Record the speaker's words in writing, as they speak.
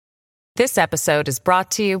This episode is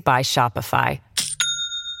brought to you by Shopify.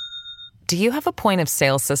 Do you have a point of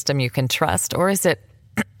sale system you can trust, or is it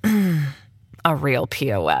a real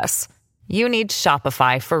POS? You need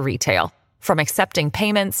Shopify for retail. From accepting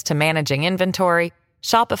payments to managing inventory,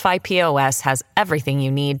 Shopify POS has everything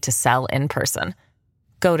you need to sell in person.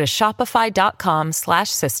 Go to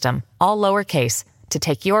shopify.com/system, all lowercase, to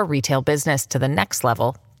take your retail business to the next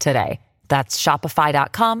level today. That's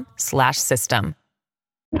shopify.com/system.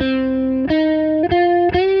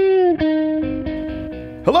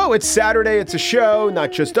 Hello, it's Saturday. It's a show,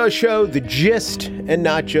 not just a show, the gist, and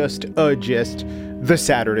not just a gist. The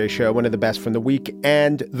Saturday Show, one of the best from the week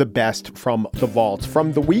and the best from the vaults.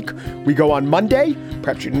 From the week, we go on Monday.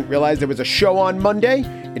 Perhaps you didn't realize there was a show on Monday.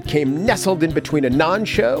 It came nestled in between a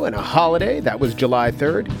non-show and a holiday. That was July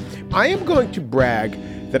 3rd. I am going to brag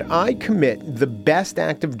that I commit the best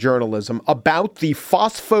act of journalism about the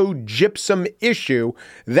phosphogypsum issue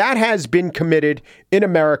that has been committed in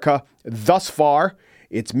America thus far.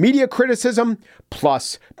 It's media criticism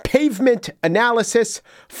plus pavement analysis,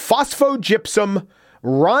 phosphogypsum,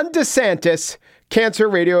 Ron DeSantis, cancer,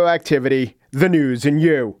 radioactivity, the news, and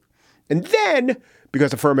you. And then,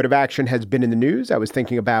 because affirmative action has been in the news, I was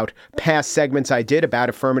thinking about past segments I did about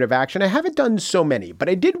affirmative action. I haven't done so many, but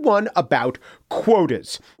I did one about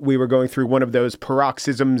quotas. We were going through one of those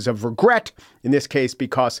paroxysms of regret, in this case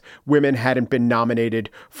because women hadn't been nominated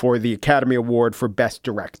for the Academy Award for Best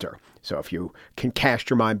Director. So if you can cast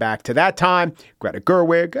your mind back to that time, Greta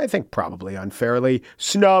Gerwig, I think probably unfairly,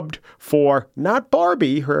 snubbed for not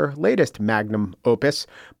Barbie, her latest magnum opus,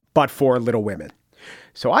 but for Little Women.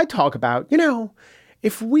 So I talk about,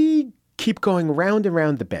 if we keep going round and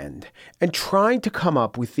round the bend and trying to come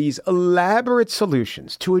up with these elaborate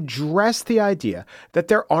solutions to address the idea that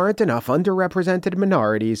there aren't enough underrepresented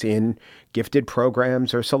minorities in gifted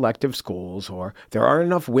programs or selective schools, or there aren't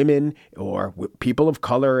enough women or people of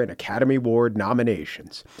color in Academy Award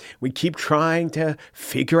nominations. We keep trying to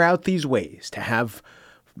figure out these ways to have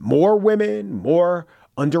more women, more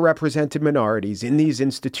underrepresented minorities in these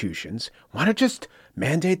institutions. Why not just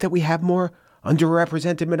mandate that we have more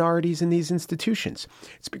underrepresented minorities in these institutions?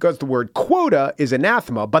 It's because the word quota is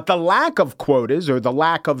anathema, but the lack of quotas or the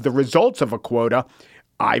lack of the results of a quota,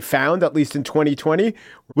 I found, at least in 2020,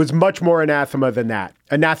 was much more anathema than that.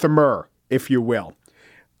 Anathemer, if you will.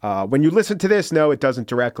 When you listen to this, no, it doesn't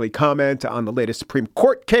directly comment on the latest Supreme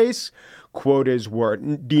Court case. Quotas were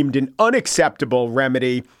deemed an unacceptable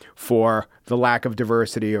remedy for the lack of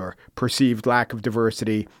diversity or perceived lack of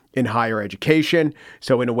diversity in higher education.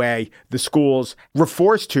 So in a way, the schools were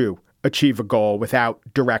forced to achieve a goal without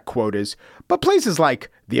direct quotas. But places like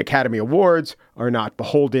the Academy Awards are not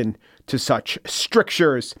beholden to such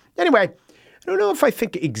strictures. Anyway, I don't know if I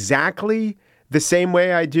think exactly the same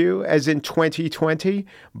way I do as in 2020,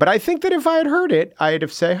 but I think that if I had heard it, I'd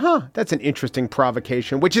have said, that's an interesting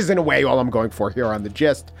provocation, which is in a way all I'm going for here on The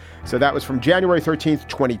Gist. So that was from January 13th,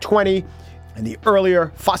 2020. And the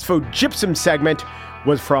earlier phosphogypsum segment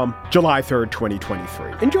was from July 3rd,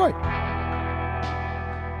 2023. Enjoy.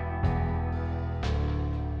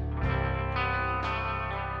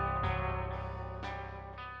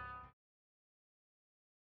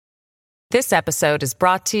 This episode is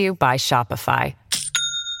brought to you by Shopify.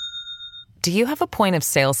 Do you have a point of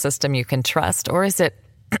sale system you can trust, or is it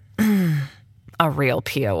a real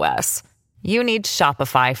POS? You need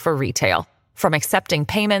Shopify for retail. From accepting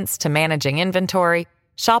payments to managing inventory,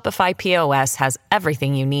 Shopify POS has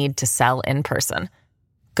everything you need to sell in person.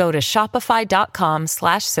 Go to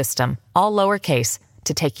shopify.com/system, all lowercase,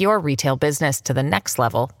 to take your retail business to the next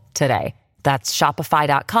level today. That's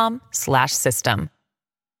shopify.com/system.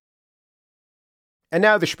 And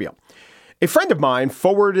now the spiel. A friend of mine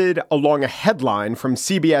forwarded along a headline from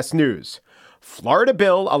CBS News. Florida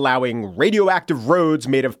bill allowing radioactive roads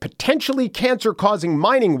made of potentially cancer-causing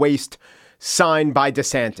mining waste signed by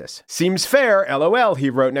DeSantis. Seems fair, LOL, he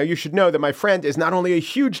wrote. Now, you should know that my friend is not only a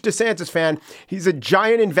huge DeSantis fan, he's a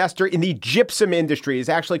giant investor in the gypsum industry. He's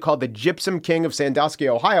actually called the Gypsum King of Sandusky,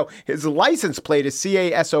 Ohio. His license plate is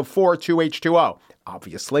CaSO4-2H2O.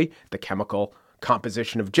 Obviously, the chemical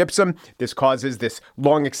composition of gypsum. This causes this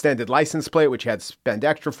long extended license plate, which he had to spend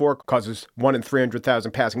extra for, causes 1 in 300,000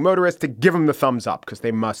 passing motorists to give him the thumbs up because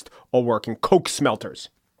they must all work in coke smelters.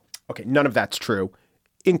 Okay, none of that's true,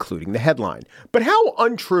 including the headline. But how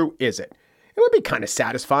untrue is it? It would be kind of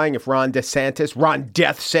satisfying if Ron Death Santis,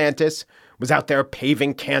 was out there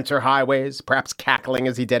paving cancer highways, perhaps cackling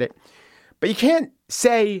as he did it. But you can't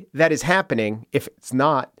say that is happening if it's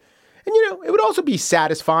not. And, it would also be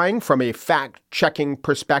satisfying from a fact-checking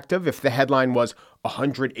perspective if the headline was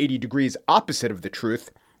 180 degrees opposite of the truth.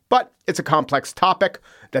 But it's a complex topic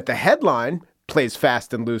that the headline plays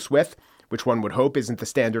fast and loose with, which one would hope isn't the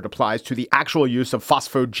standard applies to the actual use of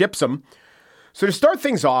phosphogypsum. So to start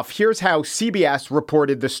things off, here's how CBS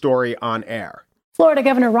reported the story on air. Florida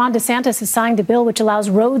Governor Ron DeSantis has signed a bill which allows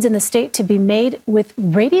roads in the state to be made with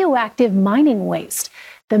radioactive mining waste.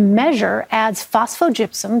 The measure adds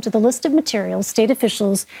phosphogypsum to the list of materials state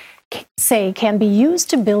officials say can be used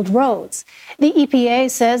to build roads. The EPA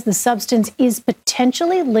says the substance is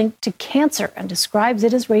potentially linked to cancer and describes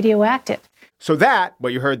it as radioactive. So that,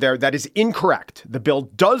 what you heard there, that is incorrect. The bill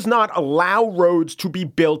does not allow roads to be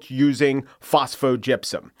built using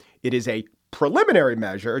phosphogypsum. It is a preliminary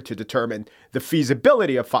measure to determine the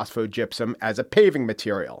feasibility of phosphogypsum as a paving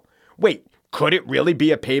material. Wait, could it really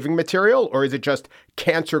be a paving material, or is it just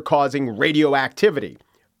cancer-causing radioactivity?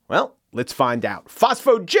 Well, let's find out.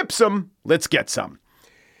 Phosphogypsum, let's get some.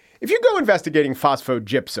 If you go investigating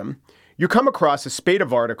phosphogypsum, you come across a spate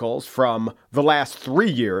of articles from the last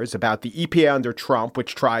 3 years about the EPA under Trump,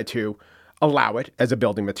 which tried to allow it as a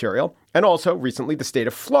building material, and also recently the state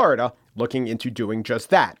of Florida looking into doing just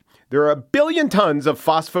that. There are 1 billion tons of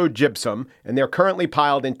phosphogypsum, and they're currently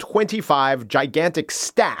piled in 25 gigantic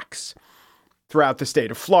stacks throughout the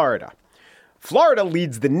state of Florida. Florida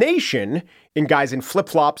leads the nation in guys in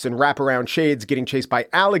flip-flops and wraparound shades getting chased by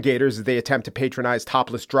alligators as they attempt to patronize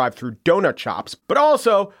topless drive-through donut shops, but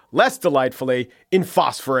also, less delightfully, in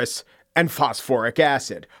phosphorus and phosphoric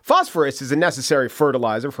acid. Phosphorus is a necessary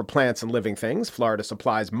fertilizer for plants and living things. Florida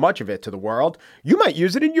supplies much of it to the world. You might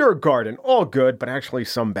use it in your garden. All good, but actually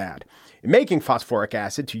some bad. In making phosphoric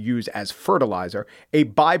acid to use as fertilizer, a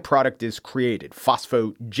byproduct is created,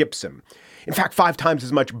 phosphogypsum. In fact, 5 times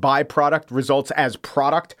as much byproduct results as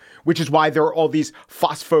product, which is why there are all these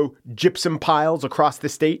phosphogypsum piles across the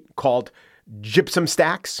state called gypsum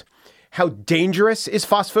stacks. How dangerous is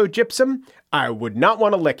phosphogypsum? I would not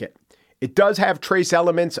want to lick it. It does have trace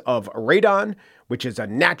elements of radon, which is a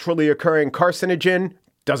naturally occurring carcinogen.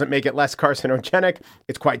 Doesn't make it less carcinogenic.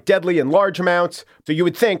 It's quite deadly in large amounts. So you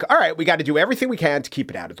would think, all right, we got to do everything we can to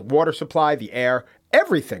keep it out of the water supply, the air,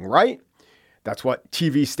 everything, right? That's what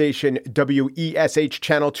TV station WESH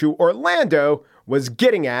Channel 2 Orlando was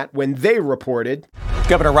getting at when they reported.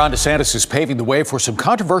 Governor Ron DeSantis is paving the way for some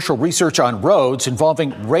controversial research on roads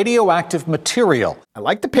involving radioactive material. I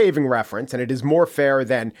like the paving reference, and it is more fair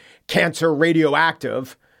than cancer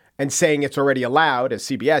radioactive and saying it's already allowed, as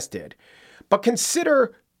CBS did. But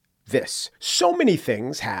consider this. So many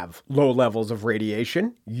things have low levels of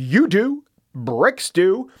radiation. You do. Bricks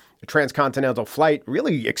do. A transcontinental flight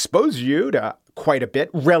really exposes you to quite a bit,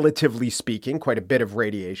 relatively speaking, quite a bit of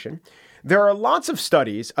radiation. There are lots of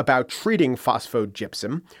studies about treating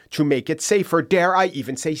phosphogypsum to make it safer, dare I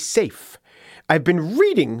even say safe. I've been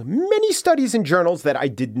reading many studies in journals that I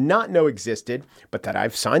did not know existed, but that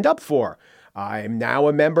I've signed up for. I'm now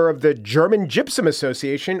a member of the German Gypsum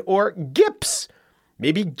Association, or GIPS.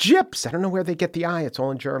 Maybe GIPS. I don't know where they get the I. It's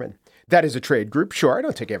all in German. That is a trade group. Sure, I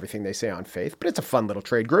don't take everything they say on faith, but it's a fun little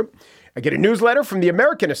trade group. I get a newsletter from the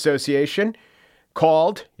American Association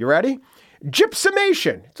called, you ready?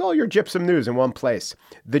 Gypsumation. It's all your gypsum news in one place.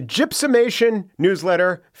 The Gypsumation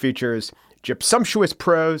newsletter features gypsumptuous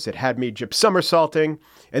prose. It had me gypsomersaulting.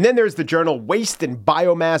 And then there's the journal Waste and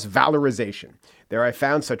Biomass Valorization. There I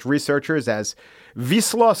found such researchers as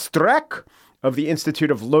Wisla Streck of the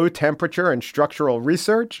Institute of Low Temperature and Structural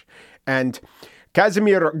Research and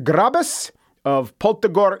Kazimir Grabas of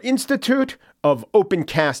Poltogor Institute of Open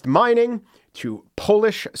Cast Mining, to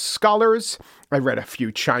Polish scholars. I read a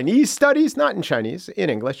few Chinese studies, not in Chinese, in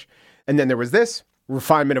English. And then there was this,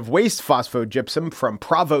 Refinement of Waste Phosphogypsum from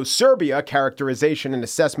Pravo, Serbia, Characterization and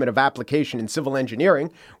Assessment of Application in Civil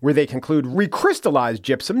Engineering, where they conclude recrystallized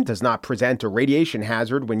gypsum does not present a radiation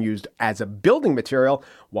hazard when used as a building material,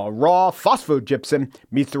 while raw phosphogypsum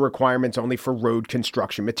meets the requirements only for road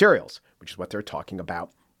construction materials, which is what they're talking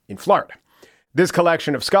about in Florida. This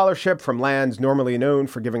collection of scholarship from lands normally known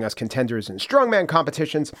for giving us contenders in strongman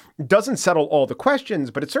competitions doesn't settle all the questions,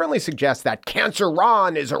 but it certainly suggests that Cancer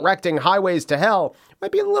Ron is erecting highways to hell.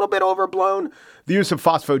 Might be a little bit overblown. The use of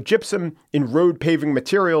phosphogypsum in road paving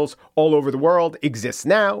materials all over the world exists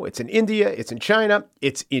now. It's in India, it's in China,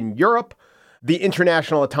 it's in Europe. The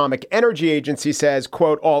International Atomic Energy Agency says,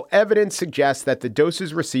 quote, all evidence suggests that the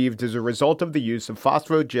doses received as a result of the use of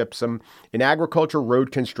phosphogypsum in agriculture,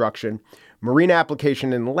 road construction, marine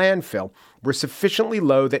application, and landfill were sufficiently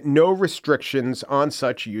low that no restrictions on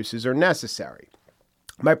such uses are necessary.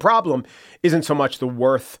 My problem isn't so much the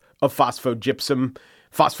worth of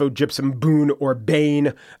phosphogypsum boon or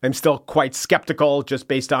bane. I'm still quite skeptical just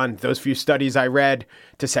based on those few studies I read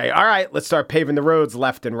to say, all right, let's start paving the roads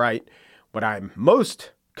left and right. What I'm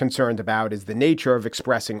most concerned about is the nature of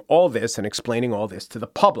expressing all this and explaining all this to the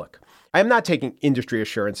public. I am not taking industry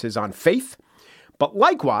assurances on faith, but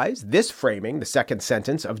likewise, this framing, the second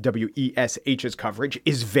sentence of WESH's coverage,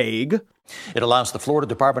 is vague. It allows the Florida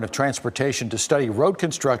Department of Transportation to study road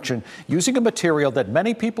construction using a material that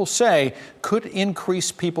many people say could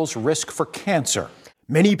increase people's risk for cancer.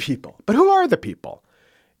 Many people. But who are the people?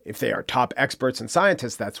 If they are top experts and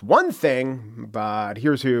scientists, that's one thing. But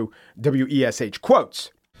here's who WESH quotes.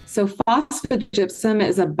 So phosphogypsum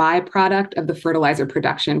is a byproduct of the fertilizer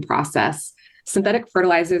production process. Synthetic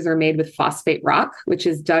fertilizers are made with phosphate rock, which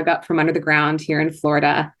is dug up from under the ground here in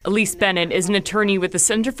Florida. Elise Bennett is an attorney with the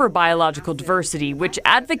Center for Biological Diversity, which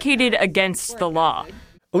advocated against the law.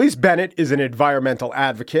 Elise Bennett is an environmental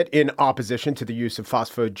advocate in opposition to the use of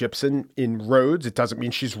phosphogypsum in roads. It doesn't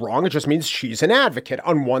mean she's wrong. It just means she's an advocate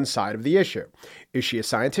on one side of the issue. Is she a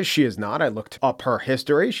scientist? She is not. I looked up her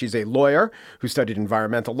history. She's a lawyer who studied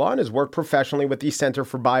environmental law and has worked professionally with the Center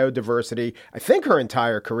for Biodiversity, I think her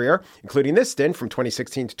entire career, including this stint from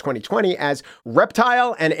 2016 to 2020 as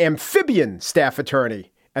reptile and amphibian staff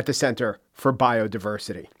attorney at the Center for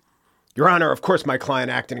Biodiversity. Your Honor, of course, my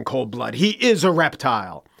client acted in cold blood. He is a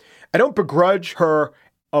reptile. I don't begrudge her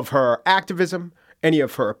of her activism, any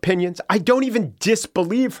of her opinions. I don't even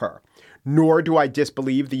disbelieve her, nor do I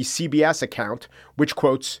disbelieve the CBS account, which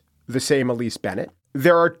quotes the same Elise Bennett.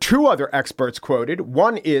 There are two other experts quoted.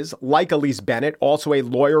 One is, like Elise Bennett, also a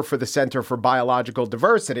lawyer for the Center for Biological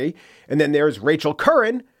Diversity. And then there's Rachel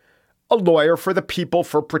Curran, a lawyer for the People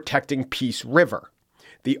for Protecting Peace River.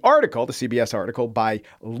 The article, the CBS article by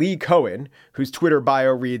Lee Cohen, whose Twitter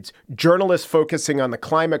bio reads, "Journalists focusing on the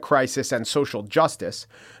climate crisis and social justice,"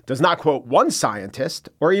 does not quote one scientist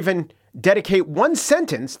or even dedicate one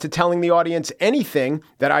sentence to telling the audience anything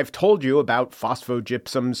that I've told you about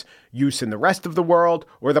phosphogypsum's use in the rest of the world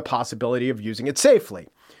or the possibility of using it safely.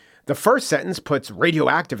 The first sentence puts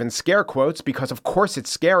radioactive in scare quotes because, of course,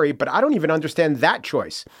 it's scary, but I don't even understand that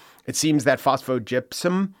choice. It seems that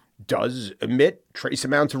phosphogypsum does emit trace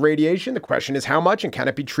amounts of radiation. The question is how much, and can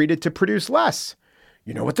it be treated to produce less?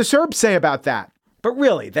 You know what the Serbs say about that. But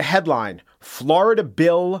really, the headline, Florida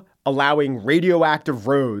bill allowing radioactive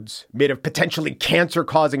roads made of potentially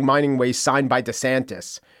cancer-causing mining waste signed by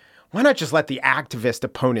DeSantis. Why not just let the activist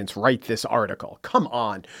opponents write this article? Come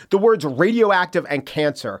on. The words radioactive and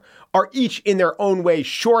cancer are each in their own way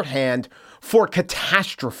shorthand for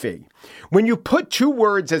catastrophe. When you put two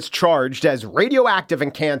words as charged as radioactive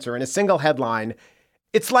and cancer in a single headline,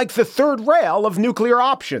 it's like the third rail of nuclear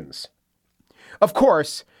options. Of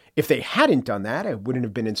course, if they hadn't done that, I wouldn't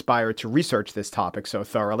have been inspired to research this topic so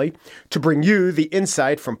thoroughly, to bring you the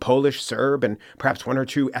insight from Polish, Serb, and perhaps one or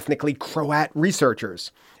two ethnically Croat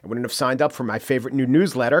researchers. I wouldn't have signed up for my favorite new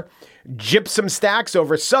newsletter, Gypsum Stacks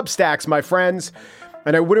over Substacks, my friends.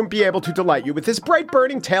 And I wouldn't be able to delight you with this bright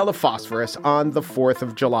burning tale of phosphorus on the 4th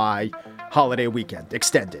of July holiday weekend,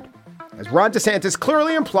 extended. As Ron DeSantis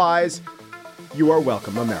clearly implies, you are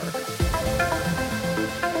welcome, America.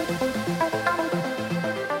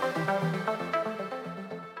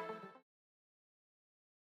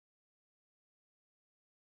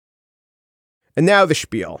 And now the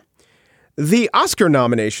spiel. The Oscar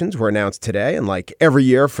nominations were announced today, and like every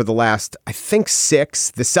year for the last, I think,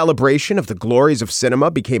 6, the celebration of the glories of cinema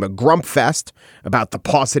became a grump fest about the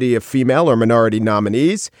paucity of female or minority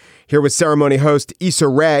nominees. Here was ceremony host Issa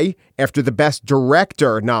Rae after the Best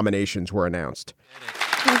Director nominations were announced.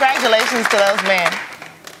 Congratulations to those men.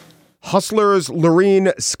 Hustlers'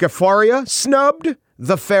 Lorene Scafaria snubbed.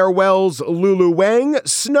 The Farewell's Lulu Wang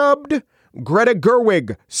snubbed. Greta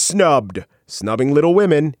Gerwig snubbed. Snubbing Little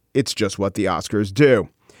Women, it's just what the Oscars do.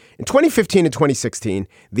 In 2015 and 2016,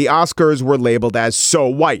 the Oscars were labeled as so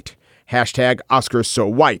white. Hashtag Oscars so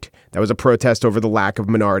white. That was a protest over the lack of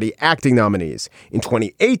minority acting nominees. In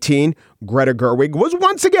 2018, Greta Gerwig was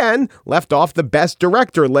once again left off the Best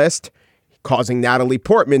Director list, causing Natalie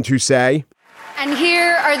Portman to say, "And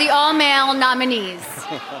here are the all-male nominees."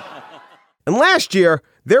 And last year,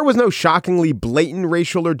 there was no shockingly blatant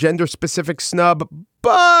racial or gender-specific snub,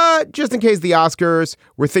 but just in case the Oscars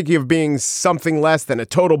were thinking of being something less than a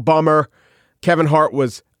total bummer, Kevin Hart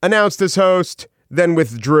was announced as host, then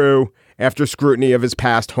withdrew after scrutiny of his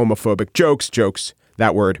past homophobic jokes. Jokes,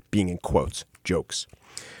 that word being in quotes, jokes.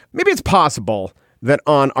 Maybe it's possible that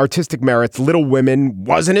on artistic merits, Little Women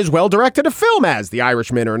wasn't as well directed a film as The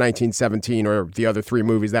Irishman or 1917 or the other 3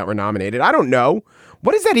 movies that were nominated. I don't know.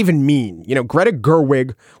 What does that even mean? You know, Greta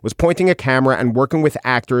Gerwig was pointing a camera and working with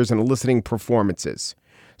actors and eliciting performances.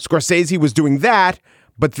 Scorsese was doing that,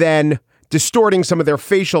 but then distorting some of their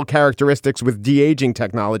facial characteristics with de-aging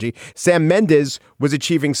technology. Sam Mendes was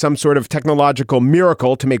achieving some sort of technological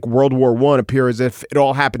miracle to make World War I appear as if it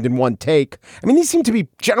all happened in one take. I mean, these seem to be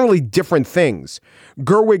generally different things.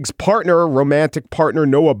 Gerwig's romantic partner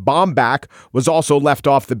Noah Baumbach, was also left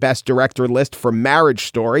off the Best Director list for Marriage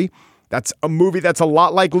Story. That's a movie that's a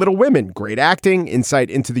lot like Little Women. Great acting, insight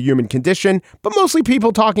into the human condition, but mostly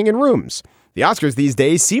people talking in rooms. The Oscars these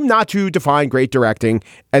days seem not to define great directing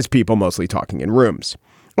as people mostly talking in rooms.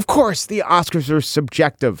 Of course, the Oscars are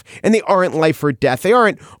subjective, and they aren't life or death. They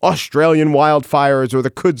aren't Australian wildfires or the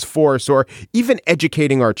Quds Force or even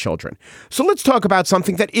educating our children. So let's talk about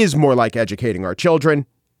something that is more like educating our children.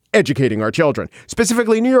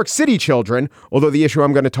 Specifically New York City children, although the issue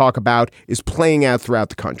I'm going to talk about is playing out throughout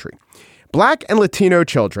the country. Black and Latino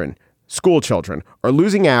children, school children, are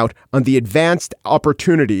losing out on the advanced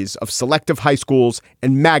opportunities of selective high schools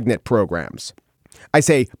and magnet programs. I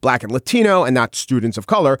say Black and Latino and not students of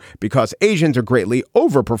color because Asians are greatly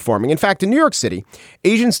overperforming. In fact, in New York City,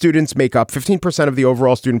 Asian students make up 15% of the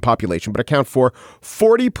overall student population, but account for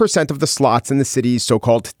 40% of the slots in the city's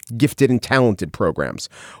so-called gifted and talented programs.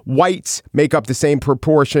 Whites make up the same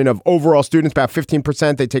proportion of overall students, about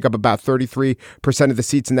 15%. They take up about 33% of the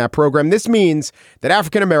seats in that program. This means that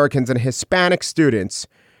African Americans and Hispanic students,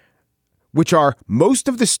 which are most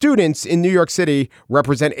of the students in New York City,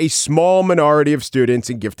 represent a small minority of students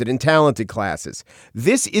in gifted and talented classes.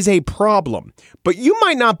 This is a problem, but you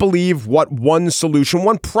might not believe what one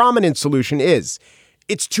prominent solution is.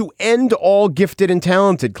 It's to end all gifted and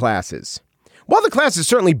talented classes. While the classes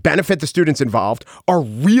certainly benefit the students involved, are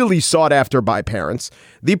really sought after by parents,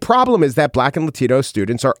 the problem is that Black and Latino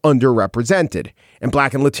students are underrepresented, and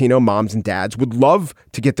Black and Latino moms and dads would love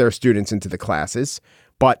to get their students into the classes,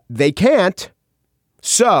 but they can't.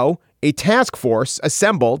 So a task force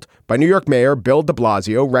assembled by New York Mayor Bill de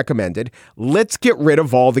Blasio recommended, let's get rid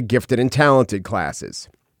of all the gifted and talented classes.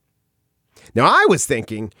 Now, I was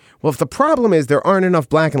thinking, well, if the problem is there aren't enough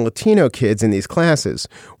Black and Latino kids in these classes,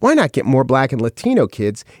 why not get more Black and Latino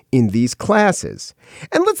kids in these classes?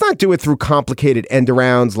 And let's not do it through complicated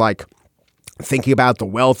end-arounds like thinking about the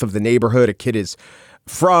wealth of the neighborhood a kid is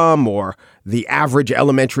from, or the average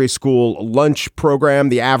elementary school lunch program,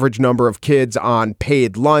 the average number of kids on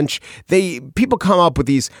paid lunch. People come up with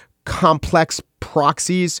these complex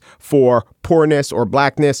proxies for poorness or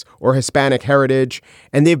Blackness or Hispanic heritage,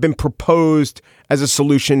 and they've been proposed as a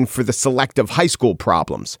solution for the selective high school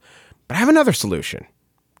problems. But I have another solution.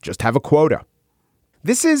 Just have a quota.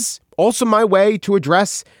 This is also my way to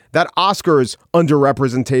address that Oscars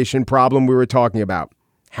underrepresentation problem we were talking about.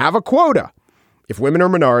 Have a quota. If women or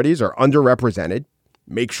minorities are underrepresented,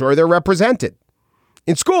 make sure they're represented.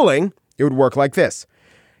 In schooling, it would work like this.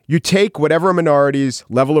 You take whatever a minority's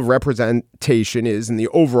level of representation is in the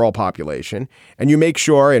overall population, and you make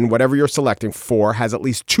sure in whatever you're selecting for has at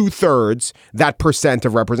least 2/3 that percent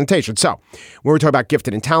of representation. So when we're talking about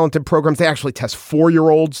gifted and talented programs, they actually test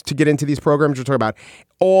 4-year-olds to get into these programs. We're talking about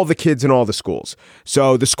all the kids in all the schools.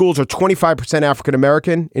 So the schools are 25% African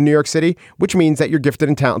American in New York City, which means that your gifted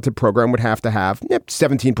and talented program would have to have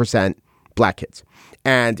 17% Black kids.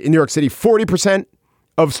 And in New York City, 40%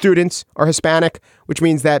 of students are Hispanic, which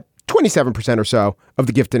means that 27% or so of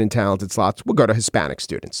the gifted and talented slots will go to Hispanic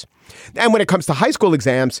students. And when it comes to high school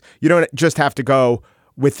exams, you don't just have to go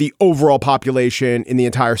with the overall population in the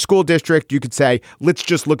entire school district. You could say, let's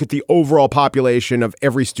just look at the overall population of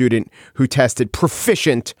every student who tested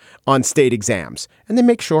proficient on state exams, and then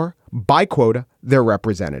make sure, by quota, they're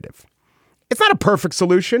representative. It's not a perfect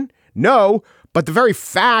solution, no, but the very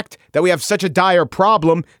fact that we have such a dire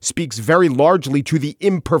problem speaks very largely to the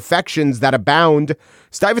imperfections that abound.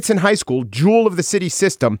 Stuyvesant High School, jewel of the city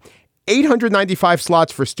system, 895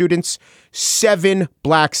 slots for students, 7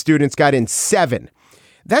 Black students got in, 7.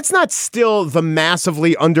 That's not still the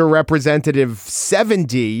massively underrepresentative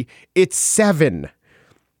 70, it's 7.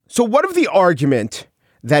 So what of the argument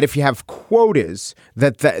that if you have quotas,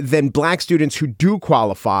 then Black students who do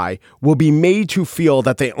qualify will be made to feel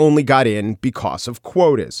that they only got in because of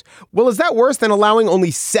quotas? Well, is that worse than allowing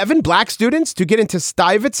only 7 Black students to get into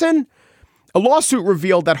Stuyvesant? A lawsuit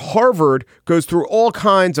revealed that Harvard goes through all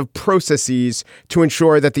kinds of processes to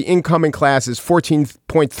ensure that the incoming class is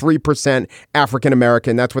 14.3% African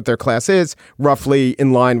American. That's what their class is, roughly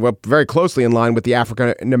in line, well, very closely in line with the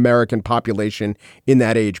African American population in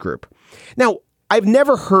that age group. Now, I've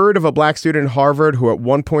never heard of a Black student at Harvard who at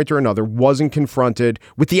one point or another wasn't confronted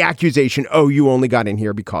with the accusation, oh, you only got in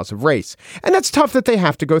here because of race. And that's tough that they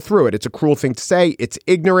have to go through it. It's a cruel thing to say. It's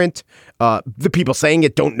ignorant. The people saying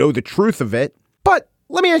it don't know the truth of it. But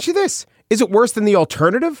let me ask you this. Is it worse than the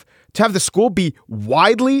alternative, to have the school be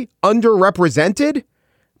widely underrepresented?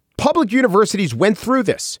 Public universities went through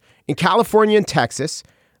this. In California and Texas,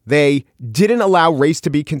 they didn't allow race to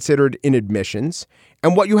be considered in admissions.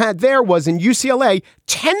 And what you had there was in UCLA,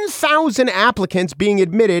 10,000 applicants being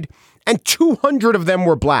admitted and 200 of them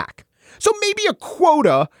were black. So maybe a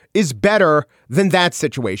quota is better than that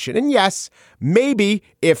situation. And yes, maybe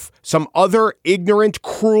if some other ignorant,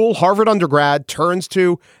 cruel Harvard undergrad turns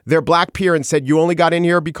to their black peer and said, you only got in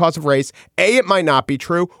here because of race, A, it might not be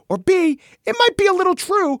true, or B, it might be a little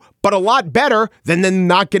true, but a lot better than them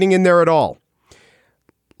not getting in there at all.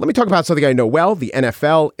 Let me talk about something I know well, the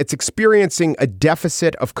NFL. It's experiencing a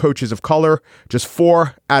deficit of coaches of color. Just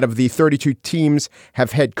 4 out of the 32 teams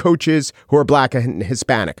have head coaches who are black and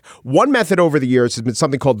Hispanic. One method over the years has been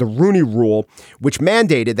something called the Rooney Rule, which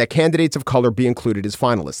mandated that candidates of color be included as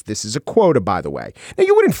finalists. This is a quota, by the way. Now,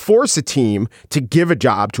 you wouldn't force a team to give a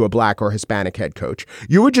job to a black or Hispanic head coach.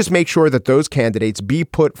 You would just make sure that those candidates be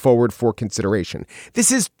put forward for consideration.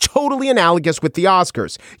 This is totally analogous with the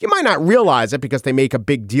Oscars. You might not realize it because they make a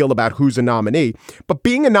big deal about who's a nominee, but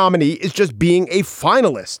being a nominee is just being a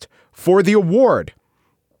finalist for the award.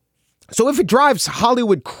 So if it drives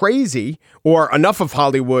Hollywood crazy, or enough of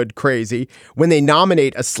Hollywood crazy, when they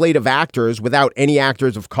nominate a slate of actors without any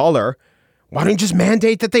actors of color, why don't you just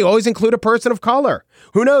mandate that they always include a person of color?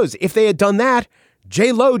 Who knows? If they had done that,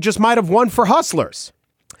 J-Lo just might have won for Hustlers.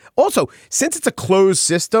 Also, since it's a closed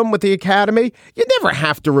system with the Academy, you never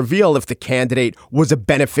have to reveal if the candidate was a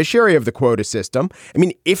beneficiary of the quota system. I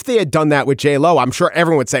mean, if they had done that with J-Lo, I'm sure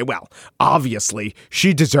everyone would say, well, obviously,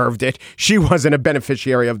 she deserved it. She wasn't a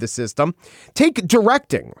beneficiary of the system. Take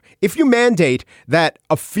directing. If you mandate that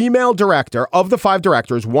a female director, of the 5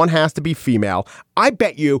 directors, one has to be female, I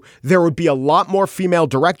bet you there would be a lot more female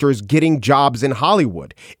directors getting jobs in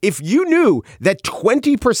Hollywood. If you knew that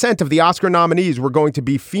 20% of the Oscar nominees were going to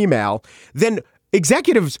be female, then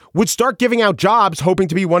executives would start giving out jobs hoping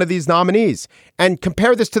to be one of these nominees. And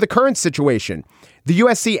compare this to the current situation. The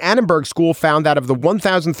USC Annenberg School found that of the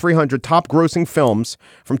 1,300 top grossing films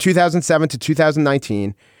from 2007 to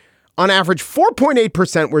 2019, on average,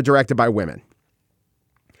 4.8% were directed by women.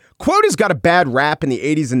 Quotas got a bad rap in the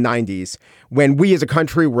 80s and 90s when we as a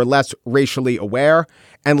country were less racially aware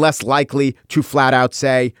and less likely to flat out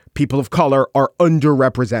say people of color are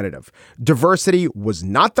underrepresented. Diversity was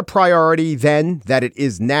not the priority then that it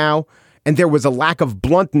is now, and there was a lack of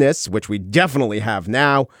bluntness, which we definitely have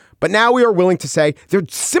now. But now we are willing to say there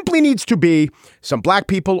simply needs to be some black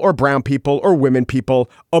people or brown people or women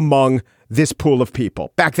people among this pool of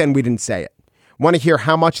people. Back then, we didn't say it. Want to hear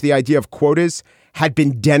how much the idea of quotas had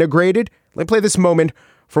been denigrated? Let me play this moment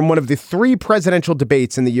from one of the 3 presidential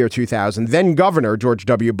debates in the year 2000. Then Governor George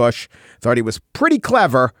W. Bush thought he was pretty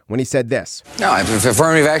clever when he said this. No, if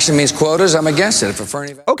affirmative action means quotas, I'm against it.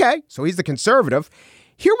 Okay, so he's the conservative.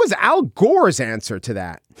 Here was Al Gore's answer to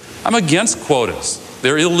that. I'm against quotas.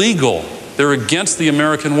 They're illegal. They're against the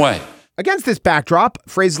American way. Against this backdrop,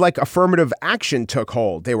 phrases like affirmative action took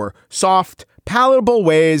hold. They were soft, palatable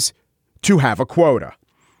ways to have a quota.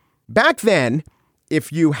 Back then,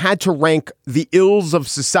 if you had to rank the ills of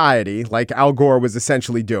society, like Al Gore was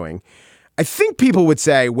essentially doing, I think people would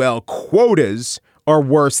say, well, quotas are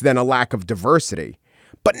worse than a lack of diversity.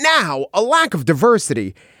 But now, a lack of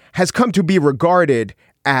diversity has come to be regarded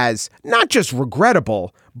as not just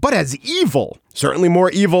regrettable, but as evil. Certainly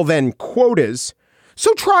more evil than quotas.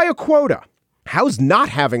 So try a quota. How's not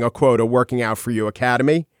having a quota working out for you,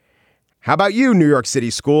 Academy? How about you, New York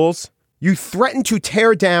City schools? You threaten to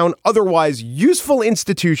tear down otherwise useful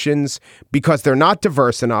institutions because they're not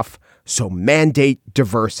diverse enough, so mandate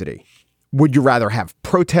diversity. Would you rather have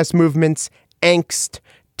protest movements, angst,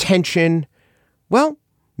 tension? Well,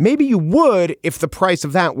 maybe you would if the price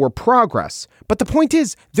of that were progress. But the point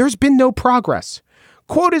is, there's been no progress.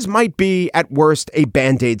 Quotas might be, at worst, a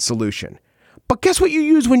Band-Aid solution. But guess what you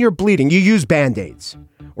use when you're bleeding? You use Band-Aids.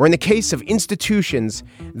 Or in the case of institutions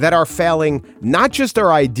that are failing not just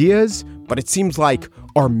our ideas, but it seems like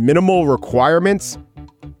our minimal requirements,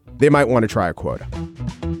 they might want to try a quota.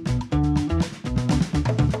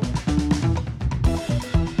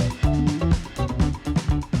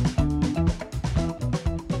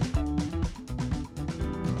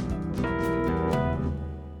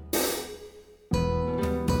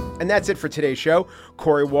 And that's it for today's show.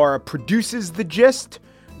 Corey Wara produces The Gist.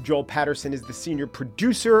 Joel Patterson is the senior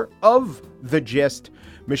producer of The Gist.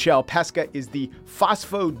 Michelle Pesca is the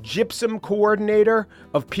Phosphogypsum coordinator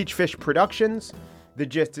of Peachfish Productions. The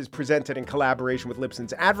Gist is presented in collaboration with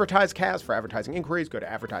Libsyn's AdvertiseCast. For advertising inquiries, go to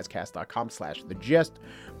advertisecast.com/thegist.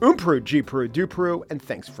 Peru, G Peru, Du Peru, and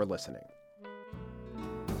thanks for listening.